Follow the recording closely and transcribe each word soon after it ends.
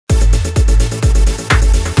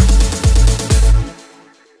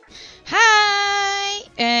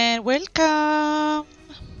Welcome!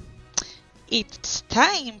 It's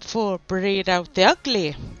time for Breed Out the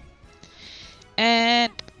Ugly.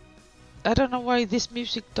 And I don't know why this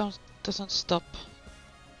music doesn't stop.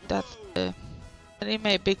 That it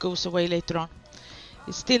maybe goes away later on.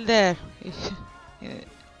 It's still there.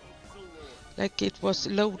 Like it was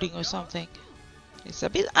loading or something. It's a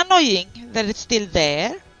bit annoying that it's still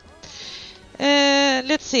there.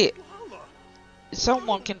 Let's see.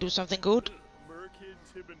 Someone can do something good.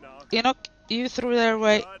 Enoch, you threw that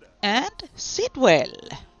away. And Sidwell,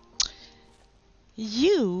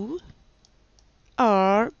 you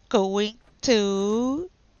are going to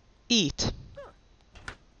eat.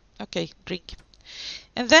 Okay, drink.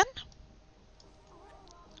 And then,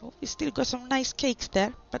 oh, we still got some nice cakes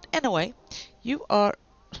there. But anyway, you are,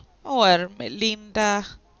 oh, Ermelinda.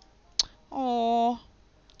 Oh,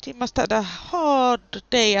 she must have had a hard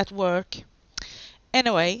day at work.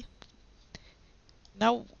 Anyway,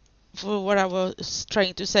 now for what I was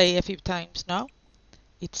trying to say a few times now.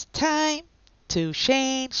 It's time to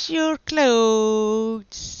change your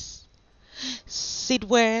clothes.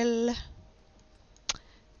 Sidwell.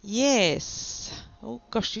 Yes. Oh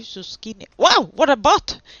gosh, you're so skinny. Wow, what a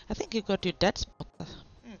butt! I think you got your dead spot.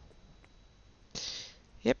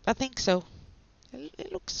 Yep, I think so.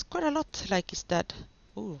 It looks quite a lot like his dad.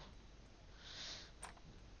 Ooh.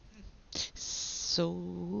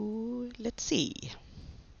 So, let's see.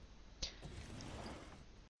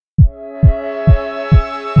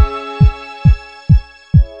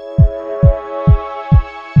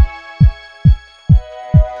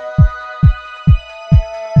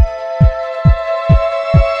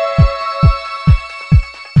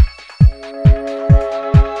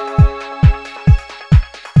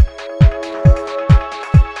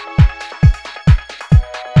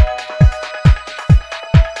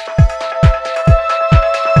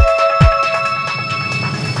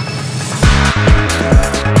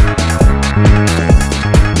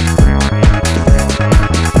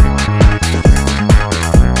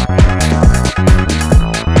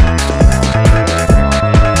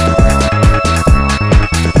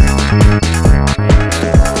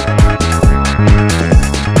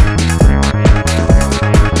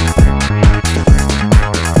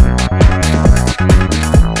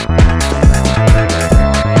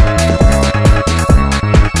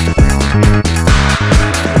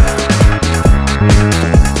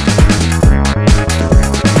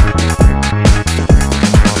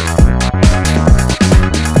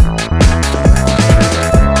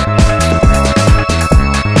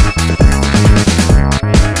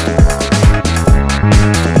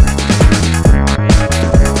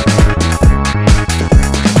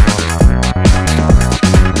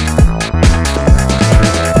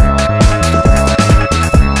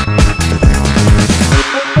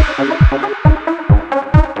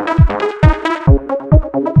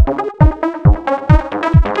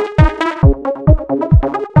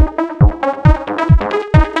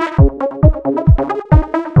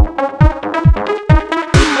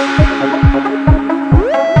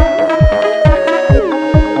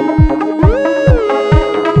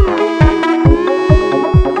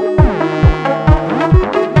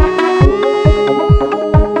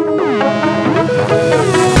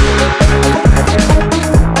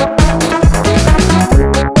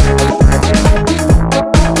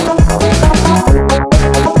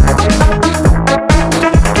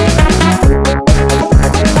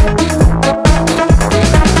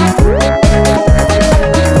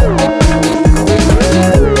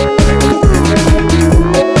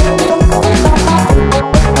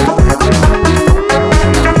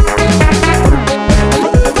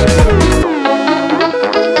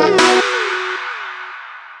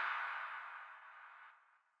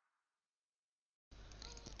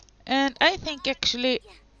 And I think actually,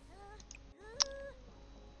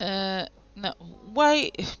 no,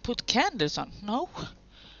 why put candles on? No,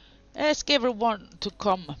 ask everyone to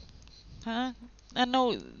come. Huh? I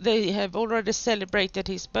know they have already celebrated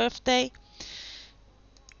his birthday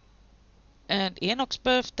and Enoch's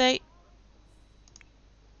birthday,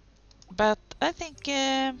 but I think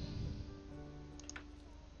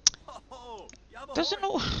doesn't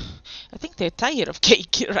know. I think they're tired of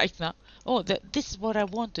cake right now. Oh, this is what I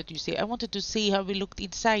wanted, you see. I wanted to see how we looked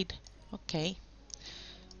inside. Okay.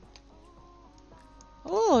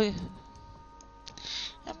 Oh,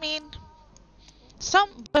 I mean,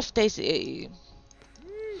 some birthdays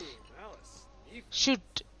should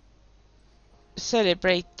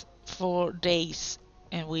celebrate for days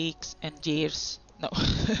and weeks and years. No.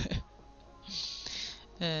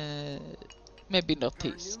 Maybe not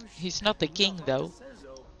his. He's not the king, though.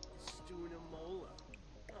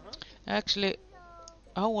 Actually,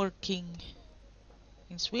 our king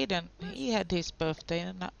in Sweden, he had his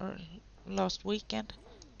birthday last weekend.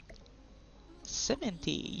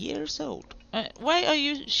 70 years old. Why are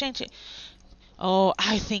you changing? Oh,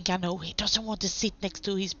 I think I know. He doesn't want to sit next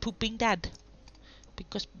to his pooping dad.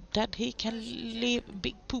 Because dad, he can leave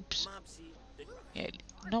big poops. Yeah,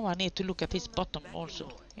 now I need to look at his bottom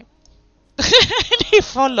also. Yep. He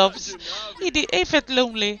follows. He felt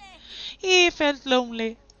lonely. He felt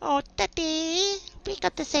lonely. Oh, Daddy, we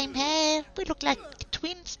got the same hair. We look like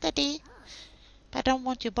twins, Daddy. I don't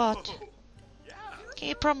want your butt. Can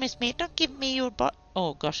you promise me? Don't give me your butt.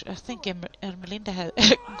 Oh gosh, I think Ermelinda had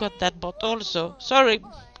got that bot also. Sorry,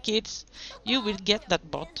 kids. You will get that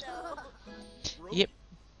bot. Yep.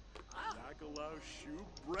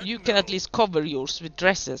 You can at least cover yours with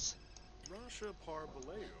dresses.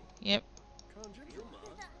 Yep.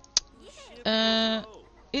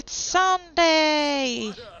 It's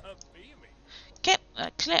Sunday. Can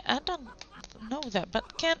Claire? I don't know that,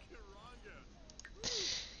 but can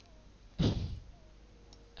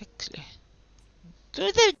actually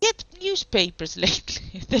do they get newspapers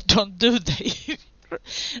lately? They don't, do they?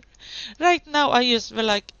 Right now, I just feel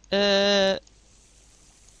like, can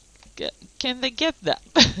they get that?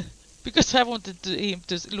 Because I wanted him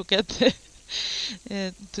to look at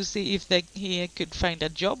to see if he could find a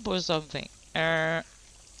job or something. And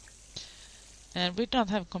we don't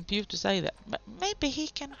have computers either. But maybe he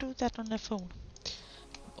can do that on the phone.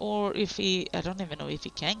 Or if he, I don't even know if he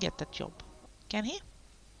can get that job. Can he?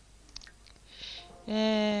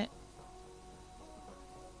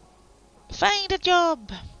 Find a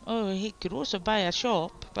job! Oh, he could also buy a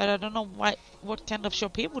shop, but I don't know what kind of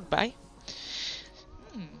shop he would buy.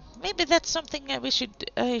 Maybe that's something that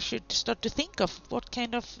I should start to think of. What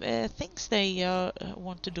kind of things they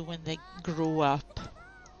want to do when they grow up.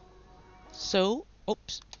 So,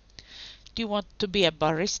 oops. Do you want to be a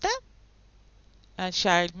barista? A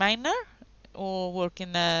child miner? Or work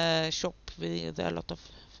in a shop with a lot of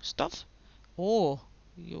stuff? Or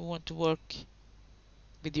you want to work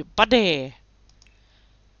with your buddy?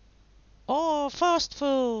 Or fast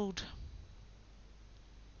food?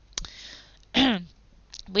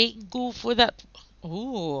 We go for that.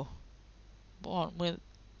 Ooh, one with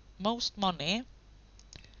most money,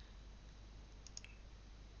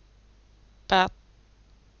 but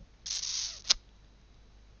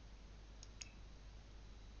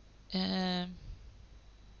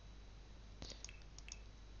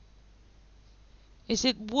is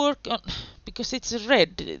it work on? Because it's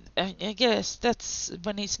red. I guess that's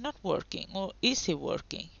when he's not working, or is he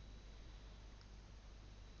working?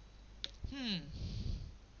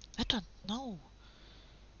 I don't know.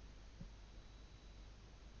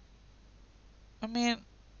 I mean,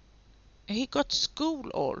 he got school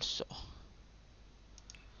also.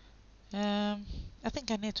 I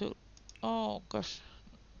think I need to. Oh gosh.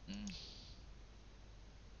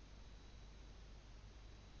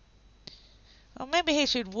 Or maybe he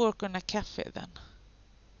should work on a cafe then.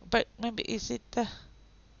 But maybe is it?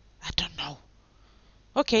 I don't know.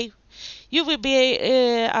 Okay, you will be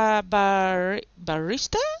a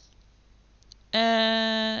barista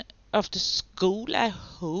after school, I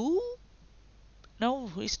hope. No,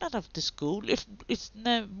 it's not after school. If it's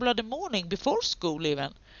the bloody morning before school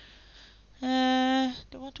even.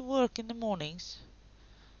 They want to work in the mornings.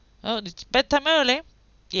 Oh, it's bedtime early.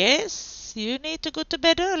 Yes, you need to go to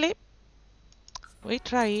bed early. We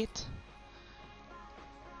try it.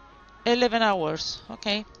 11 hours.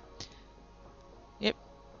 Okay. Yep.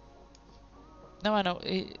 Now I know.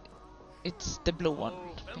 It's the blue one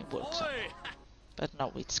it works on. But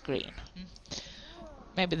now it's green.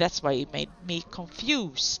 Maybe that's why it made me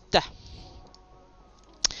confused.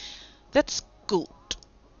 That's good.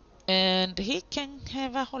 And he can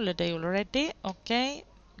have a holiday already. Okay,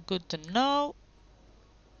 good to know.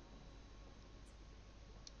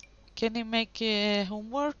 Can he make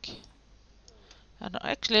homework? And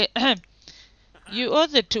actually, you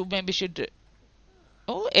other two maybe should.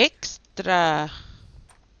 Oh, extra.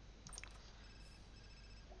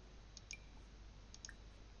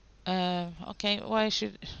 Okay, why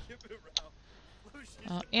should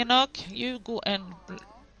Enoch, you go and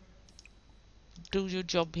do your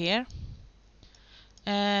job here.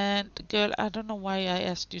 And girl, I don't know why I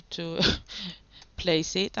asked you to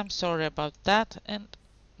place it. I'm sorry about that. And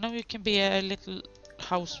now you can be a little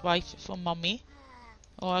housewife for mommy,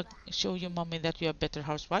 or I'll show you mommy that you're a better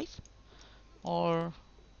housewife. Or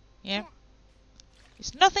yeah,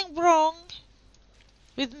 it's nothing wrong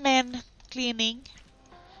with men cleaning.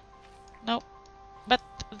 No, but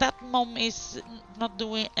that mom is not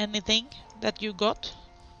doing anything that you got.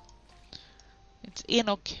 It's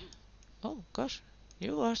Enoch. Oh gosh,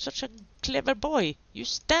 You are such a clever boy. You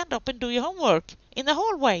stand up and do your homework in the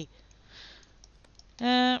hallway.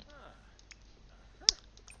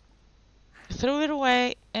 Throw it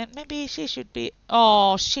away, and maybe she should be...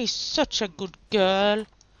 Oh, she's such a good girl.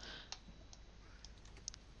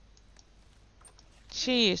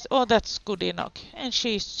 She is. Oh, that's good enough. And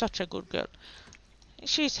she's such a good girl.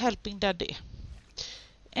 She's helping Daddy.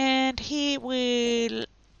 And he will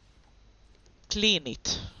clean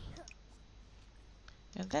it.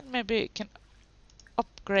 And then maybe we can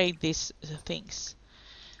upgrade these things.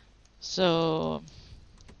 So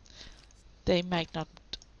they might not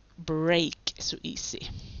break so easy.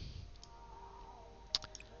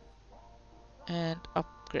 And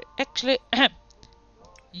upgrade. Actually,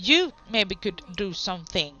 you maybe could do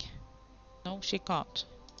something. No, she can't.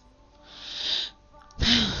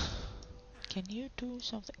 Can you do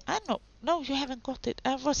something? I know. No, you haven't got it.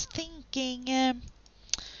 I was thinking...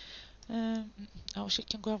 oh, she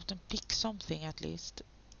can go out and pick something at least.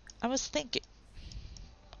 I was thinking...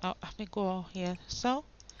 Oh, let me go here. So,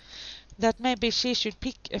 that maybe she should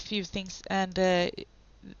pick a few things and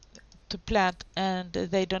to plant, and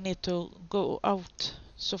they don't need to go out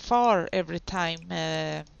so far every time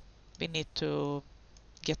we need to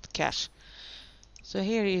get cash. So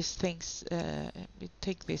here is things. We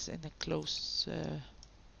take this in a close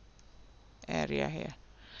area here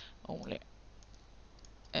only.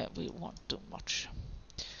 We want too much.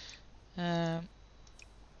 Not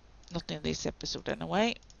in this episode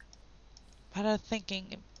anyway. But I'm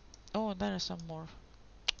thinking, oh, there are some more.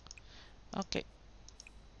 Okay.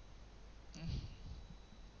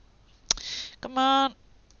 Come on.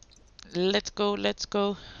 Let's go, let's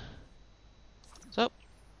go.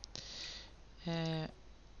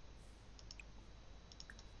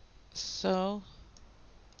 So.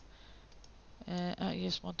 I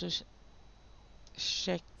just want to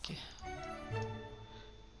check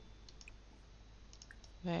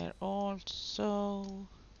where also,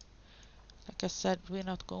 like I said, we're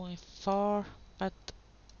not going far, but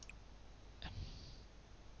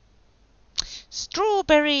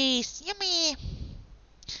strawberries, yummy,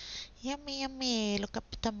 yummy, yummy, look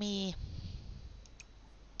up to me.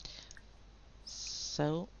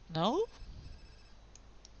 So, no?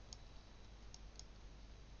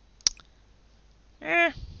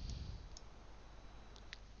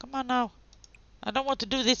 Come on now. I don't want to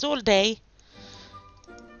do this all day.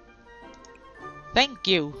 Thank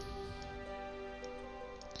you.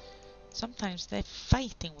 Sometimes they're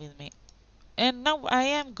fighting with me. And now I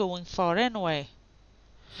am going far anyway.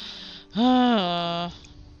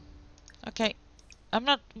 Okay. I'm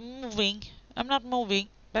not moving.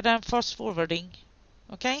 But I'm fast forwarding.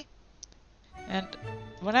 Okay? And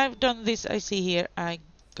when I've done this, I see here, I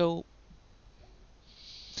go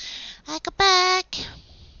back.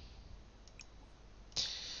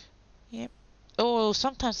 Yep. Oh,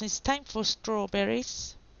 sometimes it's time for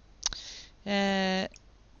strawberries. I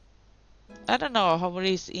don't know how it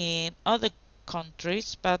is in other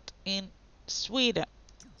countries, but in Sweden,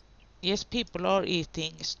 yes, people are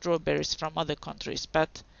eating strawberries from other countries,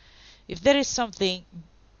 but if there is something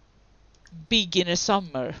big in the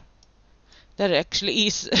summer, that actually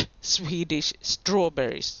is Swedish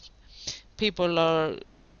strawberries. People are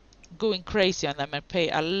going crazy on them and pay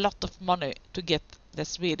a lot of money to get the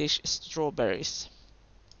Swedish strawberries.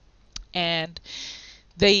 And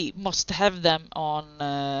they must have them on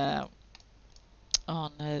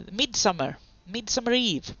Midsummer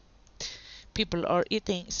Eve. People are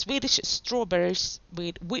eating Swedish strawberries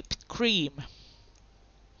with whipped cream.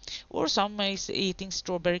 Or some is eating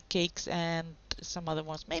strawberry cakes and some other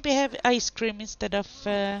ones. Maybe have ice cream instead of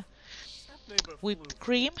whipped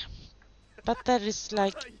cream. But that is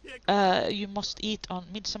like you must eat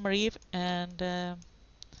on Midsummer Eve, and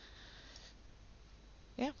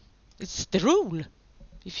yeah, it's the rule.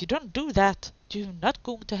 If you don't do that, you're not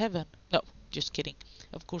going to heaven. No, just kidding.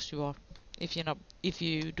 Of course you are. If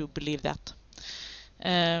you do believe that.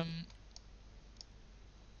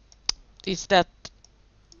 It's that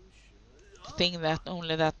thing that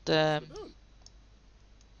only that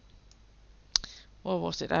what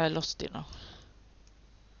was it? I lost it now.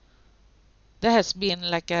 There has been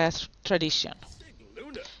like a tradition.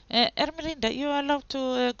 Ermelinda, you are allowed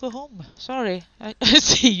to go home. Sorry, I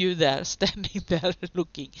see you there, standing there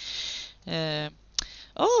looking. So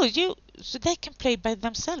they can play by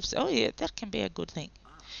themselves. Oh yeah, that can be a good thing.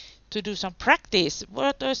 To do some practice.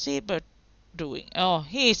 What is Siebert doing? Oh,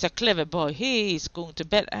 he is a clever boy. He is going to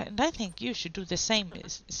bed. And I think you should do the same,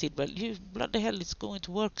 Sidwell. You bloody hell is going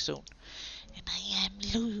to work soon. And I am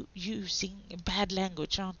using bad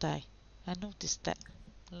language, aren't I? I noticed that.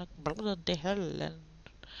 Like bloody hell and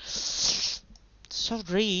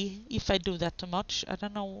Sorry if I do that too much. I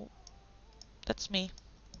don't know. That's me.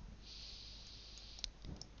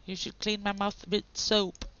 You should clean my mouth with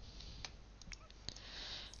soap.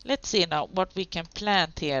 Let's see now what we can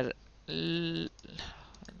plant here.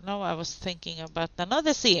 Now I was thinking about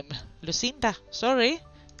another sim. Lucinda, sorry,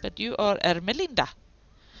 but you are Ermelinda.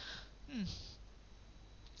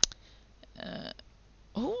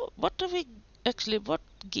 What do we actually, what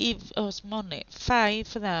give us money? 5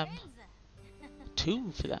 for them.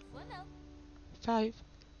 2 for them. 5.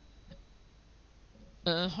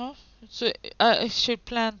 So I should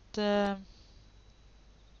plant.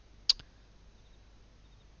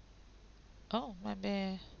 Oh,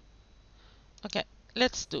 maybe. Okay,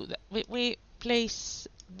 let's do that. We place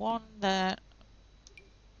 1 there.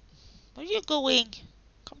 Where are you going?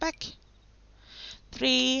 Come back.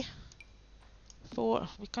 3, 4.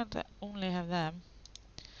 We can't only have them.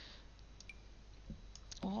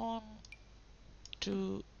 1,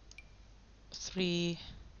 2, 3,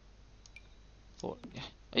 4.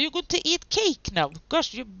 Are you going to eat cake now?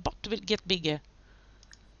 Gosh, your butt will get bigger.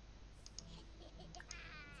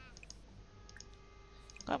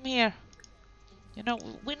 Come here. You know,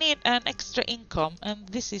 we need an extra income, and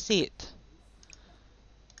this is it.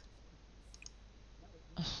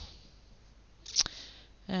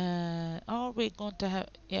 Are we going to have...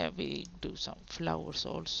 Yeah, we do some flowers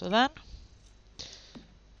also then.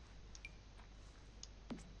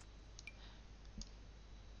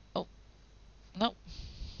 Oh, no.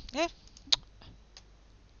 Yeah.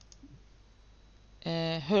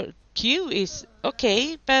 Her queue is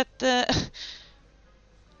okay, but...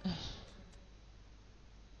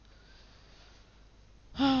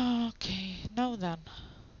 okay, no then.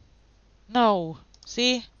 No,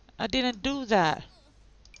 see? I didn't do that.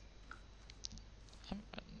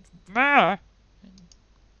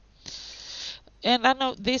 And I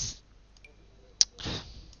know this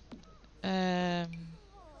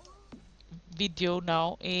video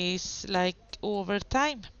now is like over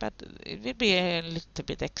time, but it will be a little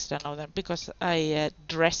bit extra now then because I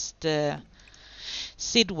dressed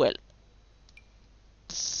Sidwell.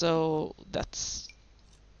 So that's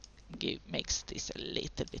makes this a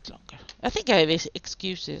little bit longer. I think I have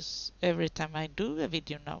excuses every time I do a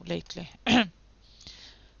video now lately.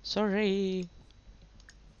 Sorry.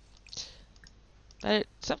 But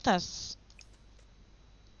sometimes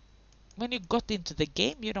when you got into the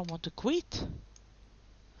game you don't want to quit.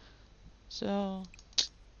 So,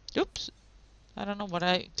 oops. I don't know what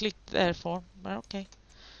I clicked there for, but okay.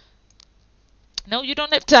 No, you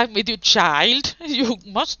don't have time with your child. You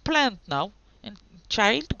must plant now. And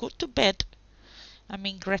child, go to bed. I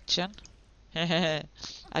mean Gretchen.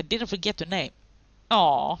 I didn't forget the name.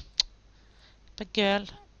 Aw. But girl,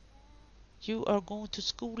 you are going to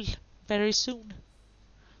school very soon.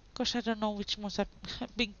 Gosh, I don't know which ones I've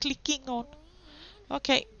been clicking on.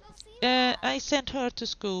 Okay, I sent her to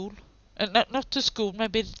school. Not to school,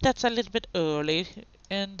 maybe that's a little bit early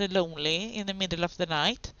and lonely in the middle of the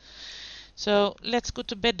night. So let's go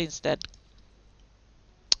to bed instead.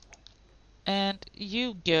 And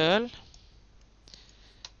you, girl,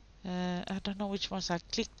 I don't know which ones I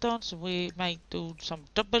clicked on, so we might do some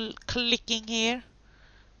double clicking here.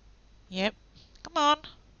 Yep, come on.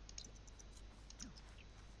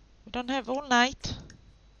 We don't have all night.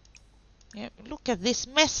 Yep, look at this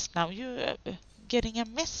mess now. You're getting a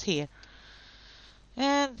mess here.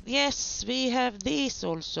 And yes, we have these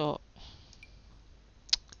also.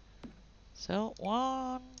 So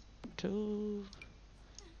 1, 2,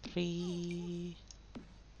 3,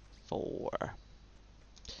 4.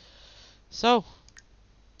 So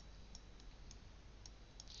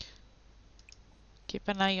keep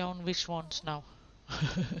an eye on which ones now.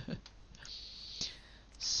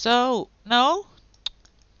 So no.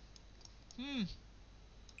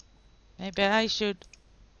 Maybe I should.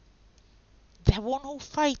 The one who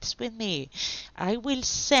fights with me, I will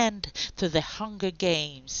send to the Hunger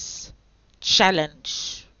Games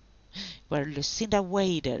challenge, where Lucinda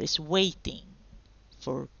Wader is waiting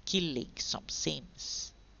for killing some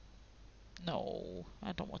Sims. No,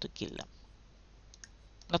 I don't want to kill them.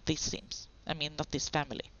 Not these Sims. I mean, not this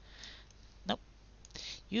family. Nope.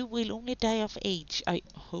 You will only die of age, I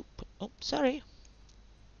hope. Oh, sorry.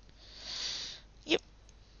 Yep.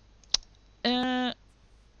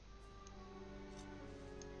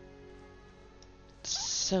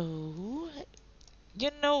 So, you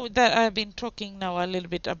know that I've been talking now a little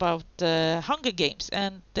bit about Hunger Games,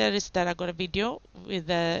 and there is that I got a video with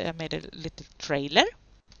I made a little trailer,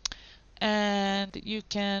 and you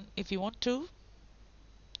can, if you want to,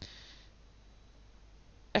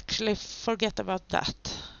 actually forget about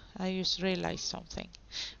that. I just realized something.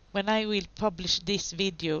 when I will publish this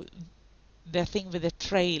video, the thing with the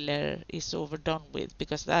trailer is overdone with,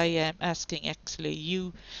 because I am asking actually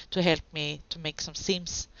you to help me to make some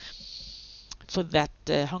sims for that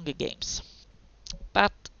Hunger Games.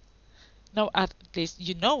 But now at least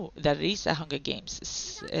you know there is a Hunger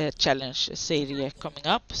Games challenge series coming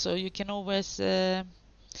up, so you can always at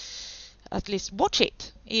least watch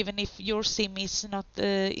it, even if your sim is not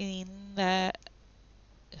in there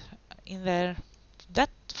that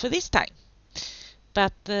for this time.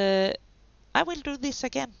 But I will do this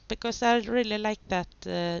again because I really like that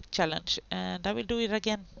challenge, and I will do it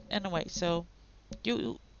again anyway. So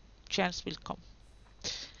you chance will come,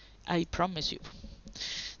 I promise you.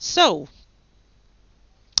 So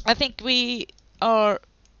I think we are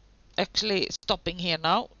actually stopping here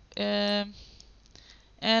now. And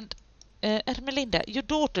Ermelinda, your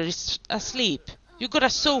daughter is asleep. You got a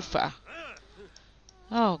sofa.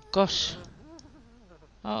 Oh gosh.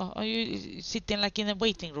 Oh, are you sitting like in a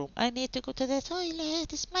waiting room? I need to go to the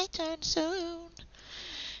toilet. It's my turn soon.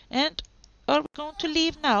 And are we going to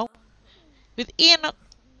leave now with Enoch?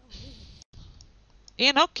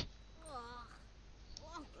 Enoch?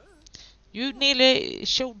 You nearly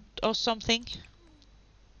showed us something.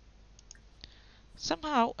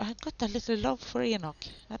 Somehow I got a little love for Enoch.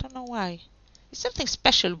 I don't know why. There's something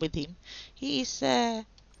special with him. He is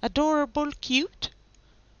adorable, cute.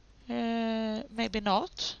 Maybe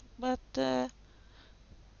not, but yeah,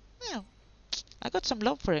 I got some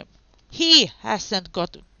love for him. He hasn't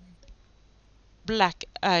got black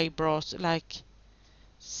eyebrows like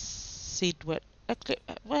Sidwell. Actually,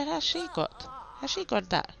 what has she got? Has she got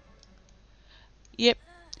that? Yep,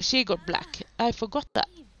 she got black. I forgot that.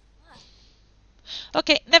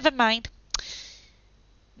 Okay, never mind.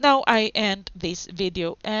 Now I end this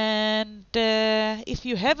video, and if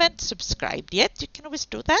you haven't subscribed yet, you can always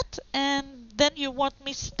do that, and then you won't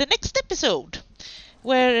miss the next episode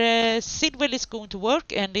where Sidwell is going to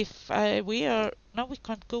work, and if we are no, we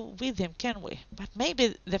can't go with him, can we? But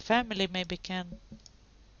maybe the family maybe can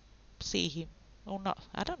see him or not.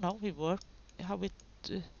 I don't know. We work how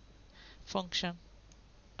it function.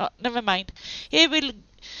 Oh, never mind. He will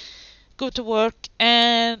go to work,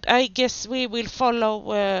 and I guess we will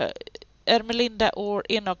follow Ermelinda or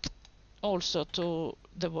Enoch also to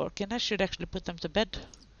the work, and I should actually put them to bed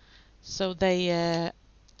so they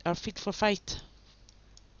are fit for fight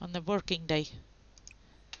on the working day.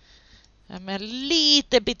 I'm a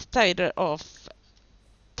little bit tired of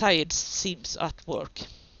tired sims at work.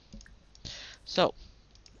 So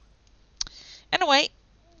anyway,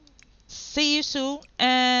 see you soon,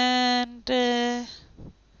 and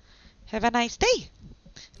have a nice day.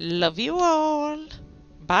 Love you all.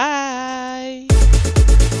 Bye.